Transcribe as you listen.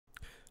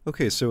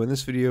Okay, so in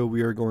this video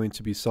we are going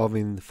to be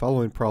solving the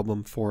following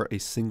problem for a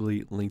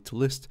singly linked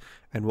list,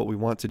 and what we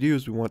want to do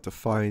is we want to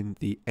find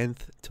the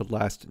nth to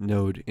last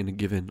node in a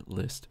given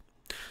list.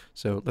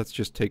 So let's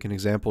just take an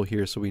example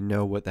here so we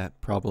know what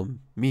that problem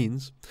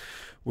means.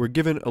 We're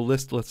given a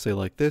list, let's say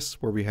like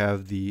this, where we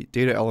have the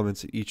data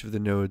elements at each of the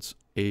nodes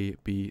A,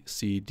 B,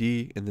 C,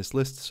 D in this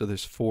list. So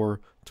there's 4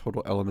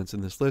 total elements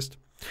in this list.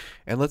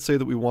 And let's say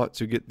that we want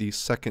to get the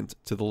second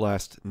to the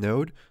last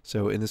node.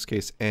 So in this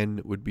case,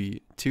 n would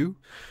be 2.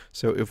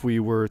 So if we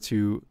were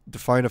to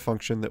define a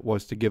function that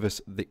was to give us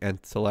the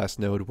nth to last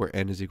node where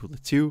n is equal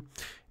to 2,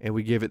 and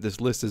we gave it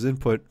this list as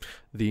input,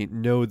 the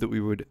node that we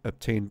would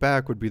obtain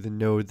back would be the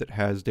node that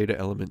has data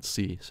element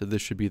C. So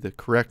this should be the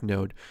correct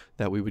node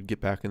that we would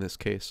get back in this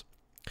case.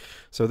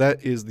 So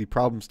that is the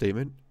problem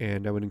statement,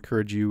 and I would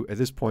encourage you at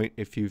this point,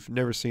 if you've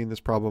never seen this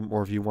problem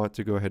or if you want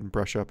to go ahead and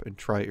brush up and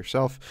try it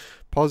yourself,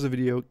 pause the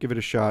video, give it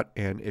a shot,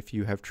 and if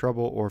you have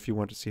trouble or if you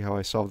want to see how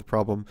I solve the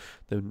problem,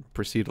 then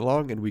proceed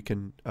along and we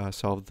can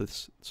solve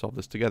this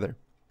together.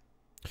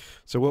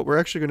 So what we're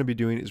actually going to be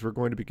doing is we're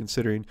going to be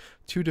considering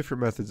 2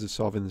 different methods of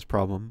solving this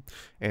problem,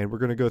 and we're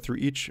going to go through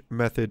each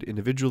method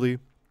individually,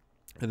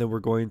 and then we're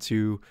going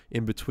to,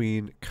 in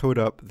between, code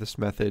up this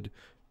method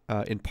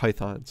in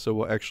Python. So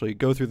we'll actually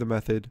go through the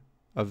method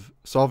of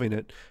solving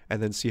it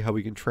and then see how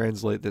we can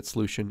translate that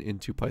solution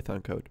into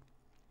Python code.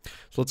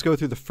 So let's go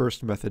through the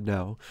first method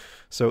now.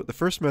 So the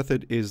first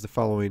method is the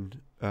following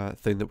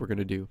thing that we're going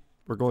to do.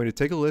 We're going to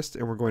take a list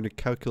and we're going to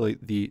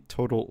calculate the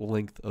total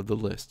length of the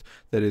list.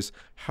 That is,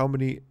 how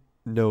many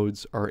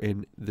nodes are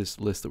in this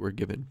list that we're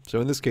given.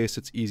 So in this case,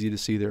 it's easy to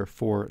see there are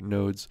 4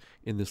 nodes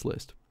in this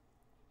list.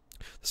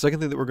 The second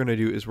thing that we're going to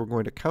do is we're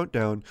going to count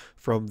down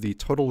from the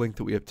total length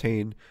that we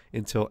obtain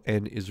until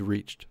n is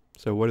reached.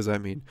 So what does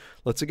that mean?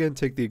 Let's again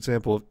take the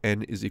example of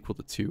n is equal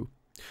to 2.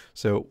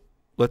 So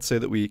let's say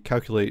that we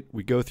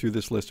go through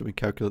this list and we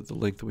calculate the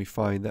length and we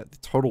find that the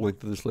total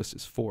length of this list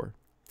is 4.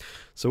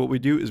 So what we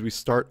do is we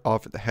start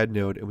off at the head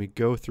node and we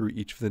go through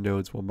each of the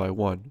nodes one by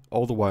one,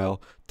 all the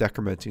while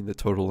decrementing the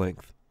total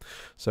length.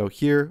 So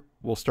here,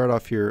 we'll start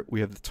off here,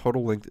 we have the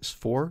total length is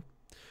 4,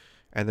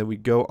 and then we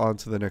go on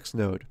to the next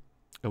node.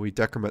 And we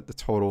decrement the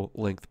total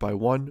length by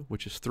 1,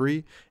 which is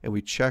 3, and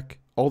we check,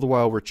 all the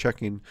while we're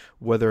checking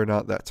whether or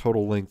not that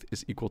total length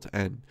is equal to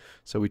n.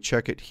 So we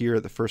check it here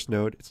at the first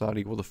node, it's not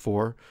equal to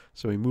 4,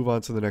 so we move on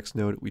to the next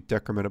node, we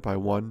decrement it by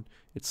 1,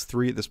 it's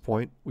 3 at this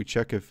point, we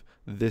check if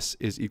this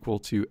is equal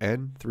to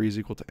n, 3 is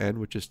equal to n,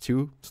 which is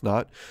 2, it's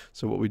not.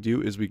 So what we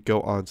do is we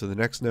go on to the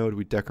next node,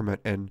 we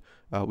decrement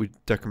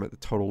the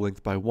total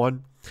length by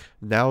 1.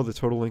 Now the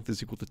total length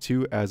is equal to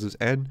 2, as is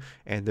n,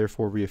 and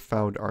therefore we have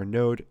found our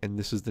node, and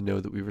this is the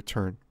node that we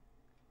return.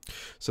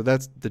 So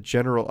that's the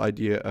general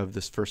idea of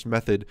this first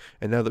method,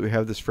 and now that we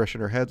have this fresh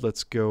in our head,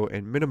 let's go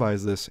and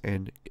minimize this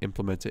and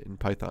implement it in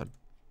Python.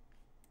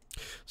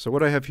 So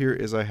what I have here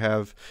is I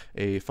have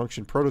a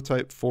function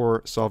prototype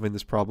for solving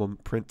this problem,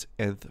 print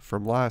nth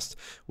from last,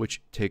 which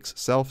takes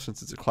self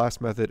since it's a class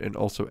method, and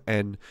also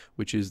n,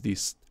 which is the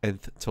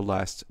nth to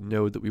last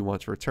node that we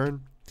want to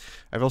return.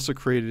 I've also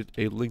created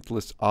a linked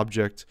list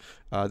object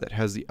that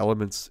has the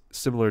elements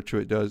similar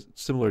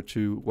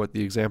to what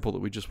the example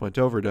that we just went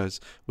over does,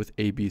 with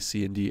A, B,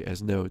 C, and D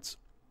as nodes.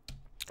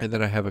 And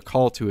then I have a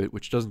call to it,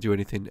 which doesn't do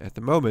anything at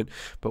the moment,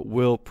 but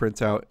will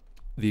print out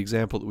the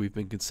example that we've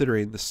been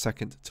considering, the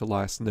second to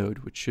last node,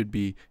 which should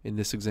be, in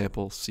this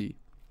example, C.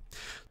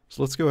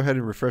 So let's go ahead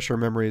and refresh our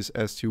memories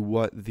as to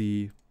what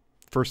the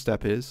first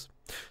step is.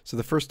 So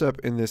the first step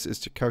in this is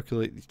to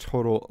calculate the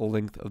total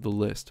length of the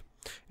list.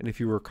 And if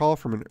you recall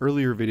from an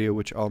earlier video,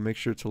 which I'll make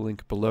sure to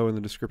link below in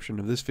the description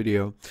of this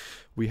video,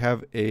 we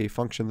have a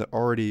function that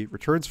already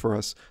returns for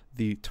us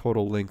the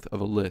total length of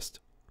a list.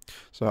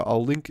 So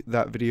I'll link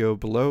that video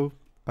below.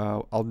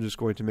 I'm just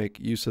going to make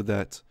use of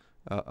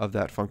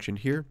that function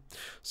here.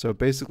 So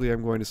basically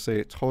I'm going to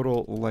say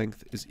total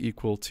length is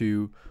equal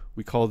to,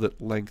 we call it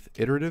length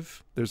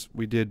iterative.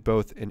 We did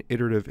both an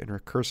iterative and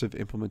recursive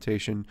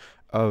implementation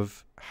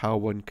of how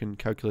one can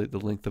calculate the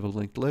length of a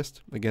linked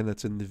list. Again,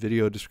 that's in the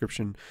video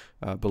description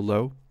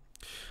below.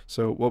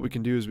 So what we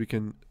can do is we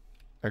can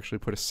actually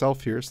put a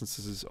self here, since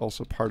this is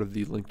also part of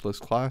the linked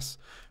list class,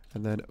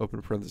 and then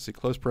open parenthesis,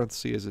 close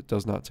parenthesis, as it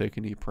does not take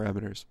any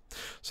parameters.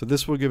 So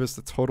this will give us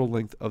the total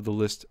length of the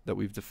list that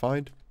we've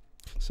defined.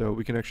 So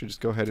we can actually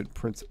just go ahead and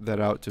print that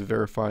out to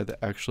verify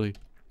that actually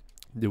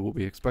did what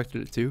we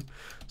expected it to.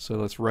 So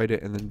let's write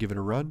it and then give it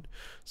a run.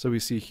 So we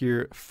see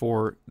here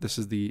this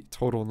is the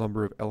total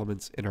number of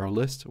elements in our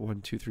list,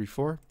 1, 2, 3,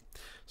 4.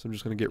 So I'm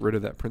just going to get rid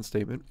of that print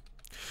statement.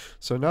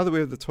 So now that we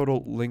have the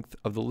total length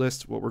of the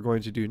list, what we're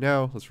going to do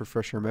now, let's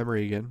refresh our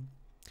memory again.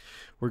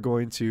 We're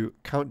going to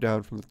count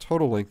down from the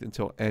total length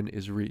until n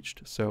is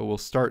reached. So we'll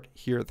start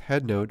here at the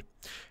head node,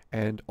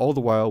 and all the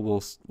while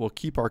we'll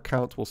keep our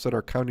count. We'll set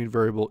our counting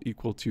variable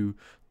equal to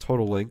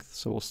total length,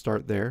 so we'll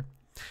start there,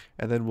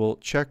 and then we'll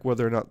check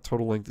whether or not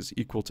total length is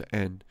equal to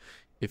n.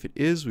 If it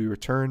is, we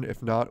return.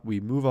 If not, we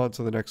move on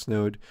to the next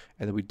node,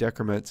 and then we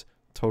decrement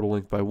total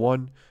length by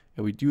 1,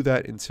 and we do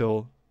that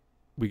until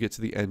we get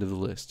to the end of the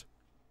list.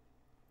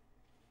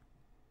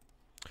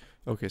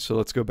 Okay, so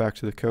let's go back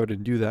to the code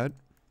and do that.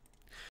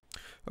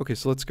 Okay,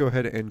 so let's go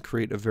ahead and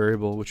create a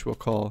variable which we'll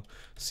call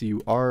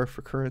cur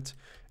for current,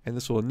 and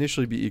this will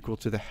initially be equal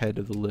to the head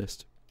of the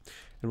list.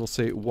 And we'll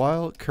say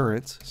while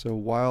current, so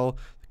while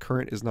the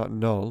current is not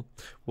null,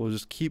 we'll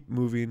just keep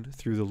moving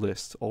through the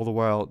list, all the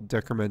while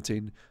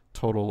decrementing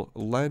total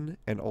len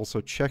and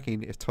also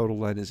checking if total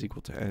len is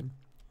equal to n.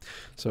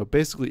 So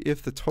basically,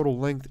 if the total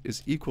length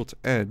is equal to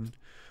n,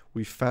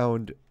 we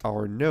found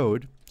our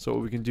node. So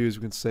what we can do is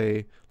we can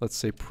say, let's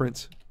say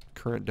print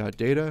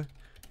current.data,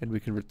 and we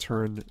can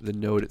return the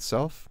node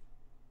itself.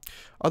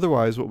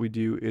 Otherwise, what we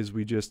do is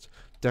we just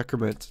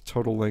decrement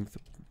total length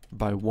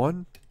by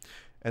 1,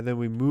 and then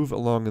we move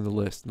along in the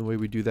list. And the way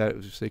we do that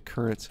is we say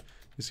current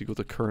is equal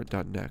to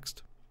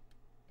current.next.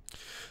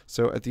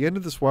 So at the end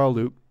of this while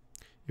loop,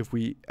 if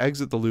we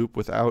exit the loop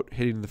without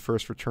hitting the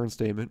first return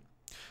statement,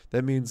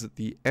 that means that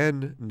the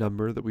n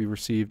number that we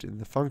received in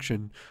the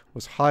function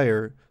was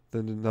higher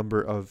than the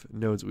number of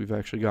nodes that we've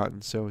actually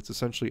gotten. So it's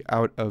essentially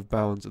out of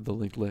bounds of the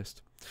linked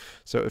list.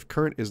 So if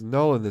current is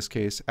null in this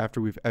case,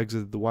 after we've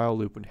exited the while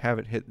loop and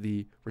haven't hit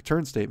the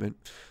return statement,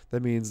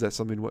 that means that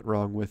something went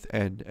wrong with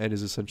n. N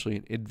is essentially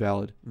an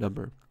invalid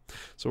number.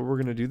 So what we're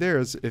going to do there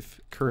is if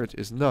current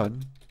is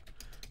none,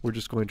 we're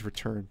just going to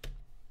return.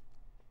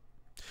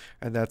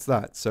 And that's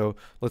that. So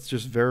let's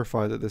just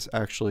verify that this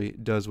actually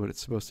does what it's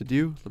supposed to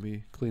do. Let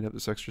me clean up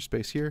this extra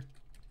space here.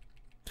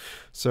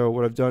 So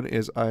what I've done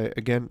is I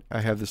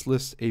have this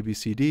list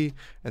ABCD,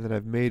 and then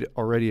I've made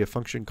already a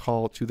function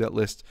call to that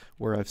list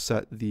where I've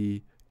set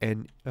the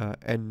n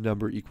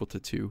number equal to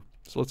 2.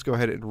 So let's go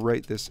ahead and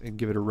write this and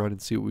give it a run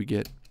and see what we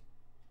get.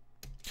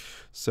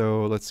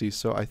 So let's see,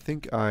 so I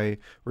think I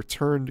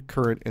returned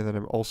current, and then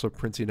I'm also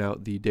printing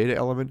out the data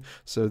element.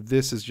 So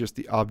this is just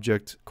the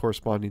object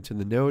corresponding to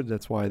the node.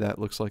 That's why that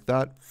looks like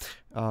that.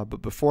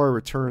 But before I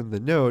return the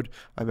node,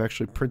 I'm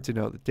actually printing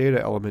out the data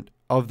element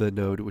of the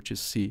node, which is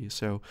C.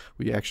 So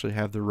we actually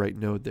have the right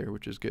node there,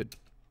 which is good.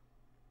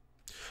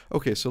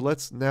 Okay, so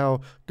let's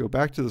now go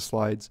back to the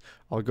slides.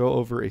 I'll go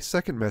over a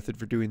second method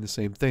for doing the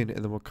same thing,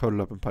 and then we'll code it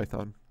up in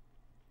Python.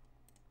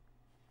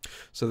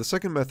 So the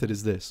second method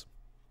is this.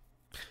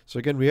 So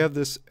again, we have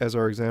this as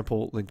our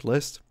example linked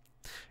list.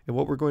 And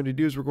what we're going to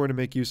do is we're going to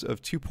make use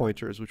of 2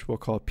 pointers, which we'll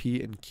call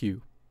P and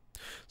Q.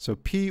 So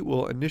P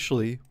will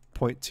initially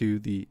point to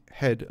the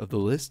head of the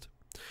list,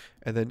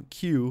 and then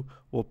Q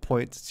will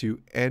point to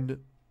n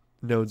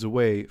nodes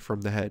away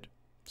from the head.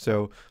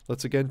 So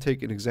let's again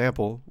take an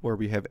example where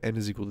we have n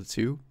is equal to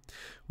 2.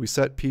 We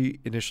set P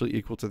initially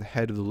equal to the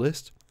head of the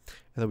list,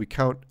 and then we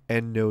count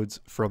n nodes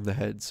from the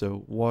head.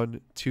 So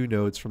 1, 2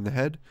 nodes from the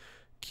head.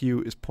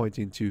 Q is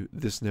pointing to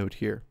this node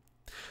here.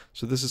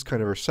 So this is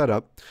kind of our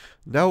setup.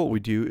 Now what we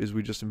do is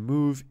we just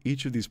move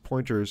each of these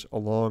pointers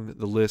along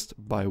the list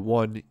by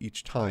 1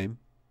 each time.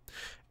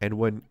 And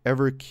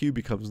whenever Q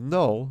becomes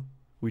null,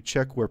 we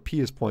check where P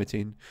is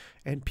pointing,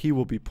 and P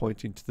will be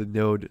pointing to the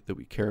node that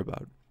we care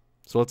about.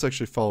 So let's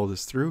actually follow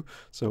this through.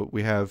 So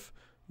we have,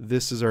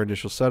 this is our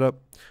initial setup.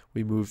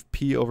 We move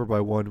P over by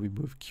 1, we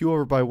move Q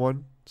over by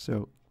 1.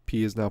 So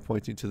P is now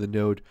pointing to the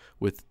node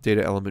with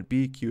data element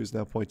B. Q is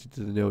now pointing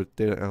to the node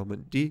data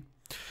element D.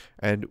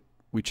 And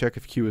we check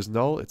if Q is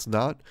null. It's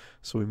not.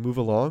 So we move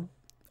along,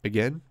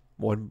 again,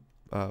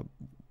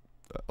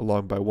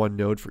 along by 1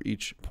 node for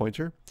each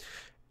pointer.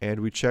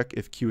 And we check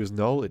if Q is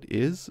null. It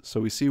is.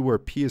 So we see where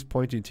P is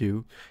pointing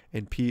to,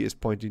 and P is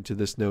pointing to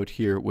this node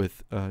here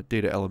with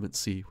data element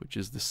C, which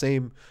is the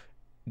same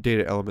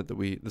data element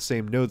the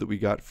same node that we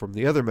got from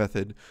the other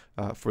method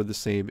for the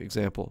same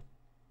example.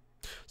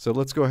 So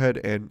let's go ahead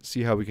and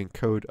see how we can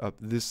code up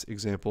this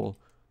example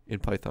in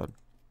Python.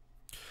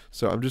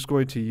 So I'm just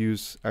going to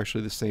use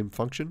actually the same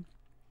function.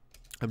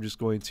 I'm just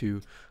going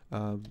to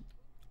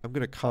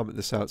comment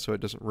this out so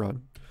it doesn't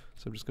run.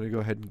 So I'm just going to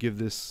go ahead and give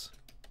this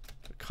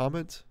a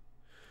comment,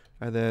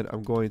 and then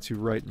I'm going to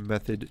write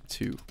method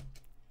 2.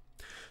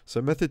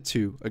 So method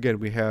 2, again,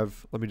 we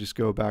have, let me just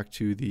go back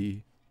to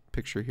the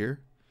picture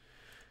here.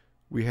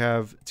 We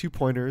have 2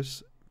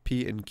 pointers,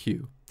 P and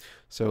Q.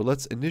 So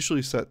let's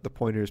initially set the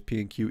pointers P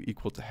and Q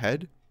equal to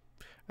head,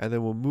 and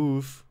then we'll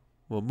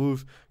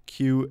move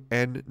Q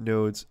n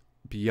nodes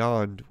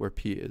beyond where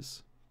P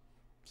is.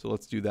 So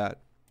let's do that.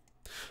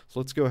 So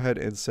let's go ahead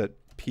and set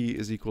P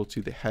is equal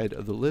to the head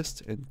of the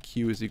list, and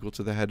Q is equal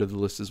to the head of the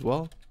list as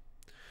well.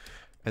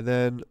 And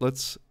then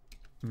let's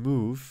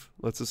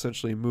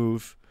essentially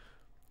move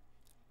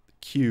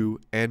Q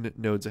n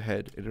nodes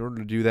ahead. And in order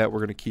to do that, we're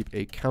going to keep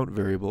a count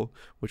variable,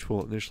 which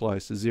will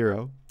initialize to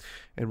 0.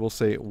 And we'll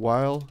say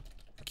while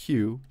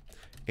Q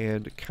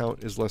and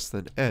count is less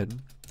than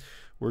n,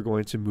 we're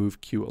going to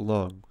move Q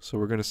along. So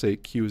we're going to say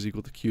Q is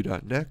equal to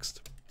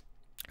Q.next,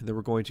 and then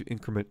we're going to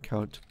increment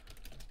count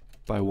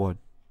by 1.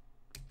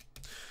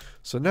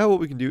 So now what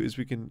we can do is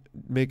we can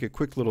make a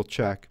quick little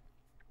check.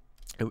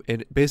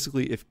 And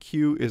basically, if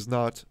Q is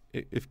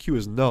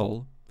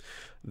null,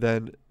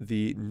 then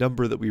the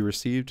number that we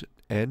received,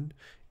 n,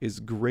 is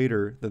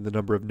greater than the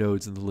number of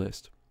nodes in the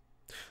list.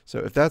 So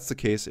if that's the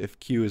case, if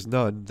Q is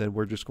none, then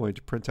we're just going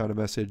to print out a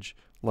message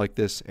like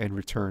this and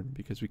return,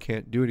 because we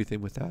can't do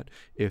anything with that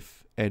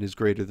if n is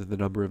greater than the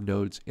number of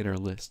nodes in our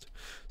list.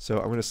 So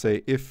I'm going to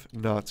say if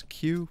not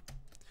q,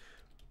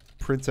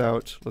 print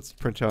out, let's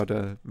print out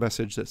a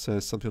message that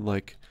says something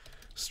like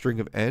string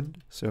of n.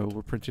 So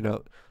we're printing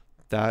out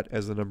that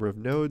as the number of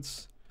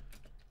nodes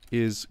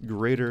is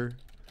greater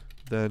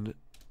than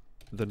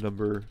the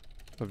number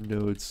of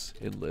nodes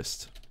in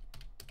list.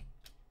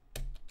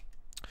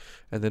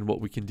 And then what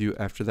we can do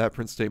after that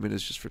print statement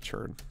is just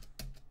return.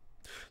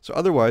 So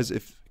otherwise,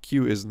 if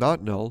q is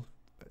not null,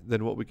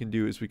 then what we can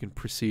do is we can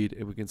proceed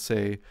and we can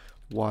say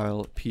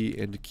while p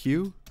and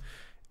q.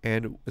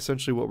 And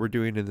essentially what we're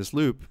doing in this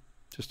loop,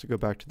 just to go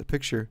back to the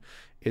picture,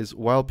 is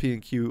while p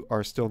and q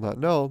are still not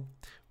null,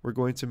 we're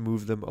going to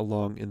move them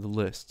along in the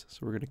list. So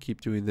we're going to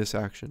keep doing this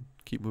action,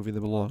 keep moving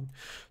them along.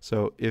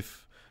 So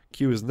if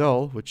q is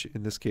null, which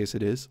in this case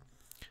it is,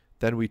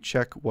 then we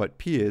check what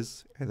p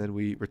is, and then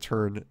we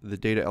return the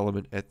data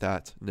element at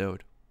that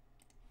node.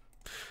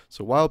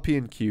 So while p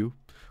and q,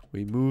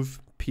 we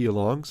move p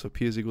along, so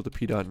p is equal to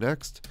p dot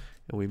next,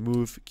 and we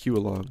move q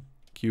along,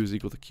 q is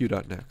equal to q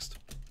dot next.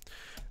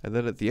 And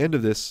then at the end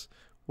of this,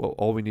 well,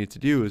 all we need to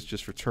do is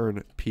just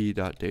return p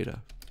dot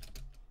data.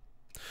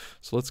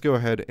 So let's go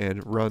ahead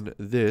and run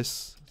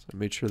this. So I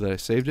made sure that I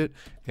saved it,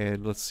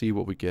 and let's see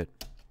what we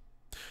get.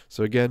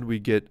 So again, we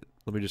get,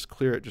 let me just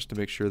clear it just to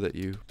make sure that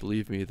you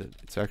believe me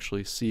that it's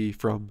actually C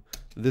from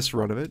this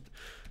run of it.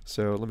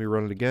 So let me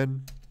run it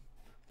again.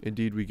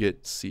 Indeed, we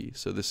get C.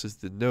 So this is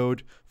the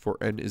node for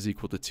n is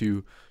equal to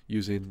 2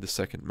 using the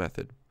second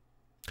method.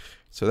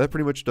 So that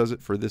pretty much does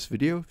it for this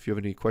video. If you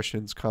have any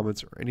questions,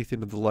 comments, or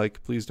anything of the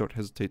like, please don't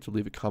hesitate to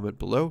leave a comment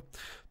below.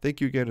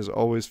 Thank you again, as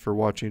always, for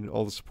watching.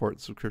 All the support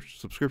and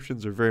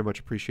subscriptions are very much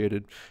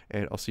appreciated,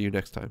 and I'll see you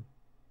next time.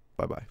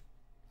 Bye-bye.